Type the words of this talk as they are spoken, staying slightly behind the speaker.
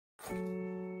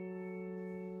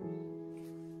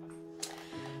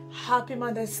Happy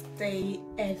Mother's Day,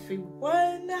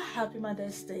 everyone. Happy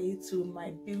Mother's Day to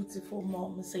my beautiful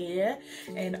moms here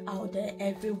and out there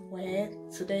everywhere.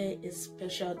 Today is a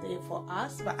special day for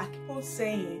us, but I keep on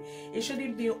saying it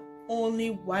shouldn't be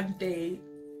only one day,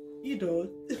 you know,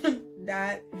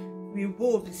 that we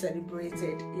will be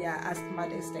celebrated, as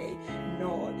Mother's Day.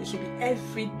 No, it should be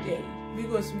every day,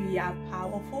 because we are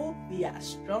powerful, we are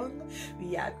strong,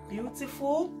 we are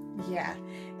beautiful,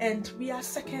 and we are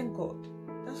second God.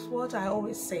 That's what I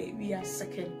always say. We are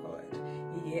second God.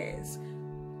 Yes,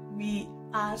 we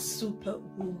are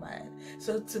superwoman.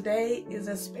 So today is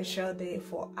a special day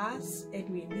for us, and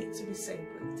we need to be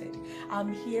celebrated.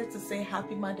 I'm here to say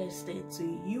Happy Mother's Day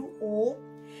to you all.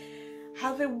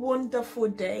 Have a wonderful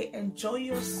day. Enjoy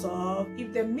yourself.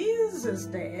 If the meals is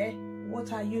there,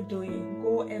 what are you doing?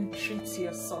 Go and treat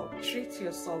yourself. Treat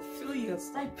yourself. Feel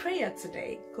yourself. My prayer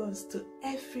today goes to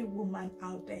every woman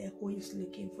out there who is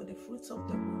looking for the fruits of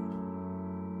the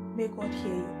womb. May God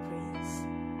hear your prayers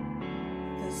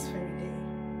this very day.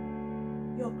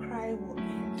 Your cry will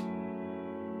end.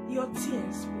 Your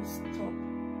tears will stop.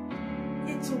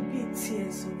 It will be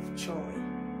tears of joy.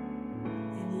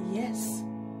 And yes,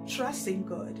 trust in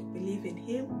God. Believe in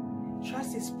Him.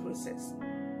 Trust His process.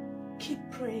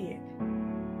 Keep praying.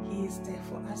 He is there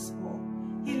for us all.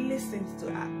 He listens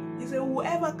to us. He said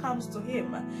whoever comes to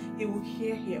Him, He will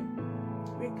hear him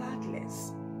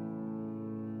regardless.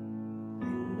 I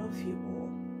love you all.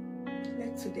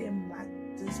 Let today mark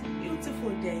this beautiful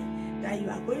day that you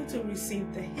are going to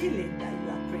receive the healing that you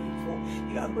are praying for.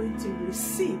 You are going to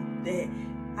receive the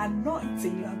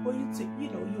anointing. You are going to, you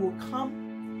will come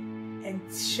and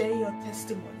share your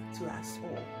testimony to us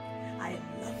all. I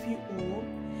love you all.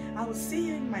 I will see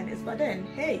you in my next. But then,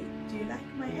 hey, do you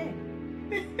like my hair?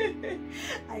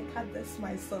 I cut this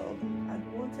myself. I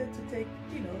wanted to take,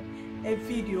 a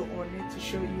video on it to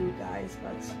show you guys,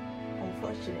 but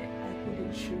unfortunately, I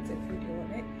couldn't shoot a video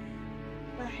on it.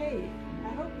 But hey, I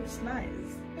hope it's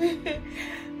nice.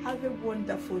 Have a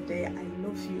wonderful day. I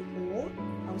love you all.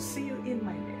 I'll see you in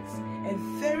my next. A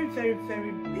very, very,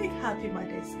 very big Happy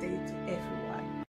Mother's Day to everyone.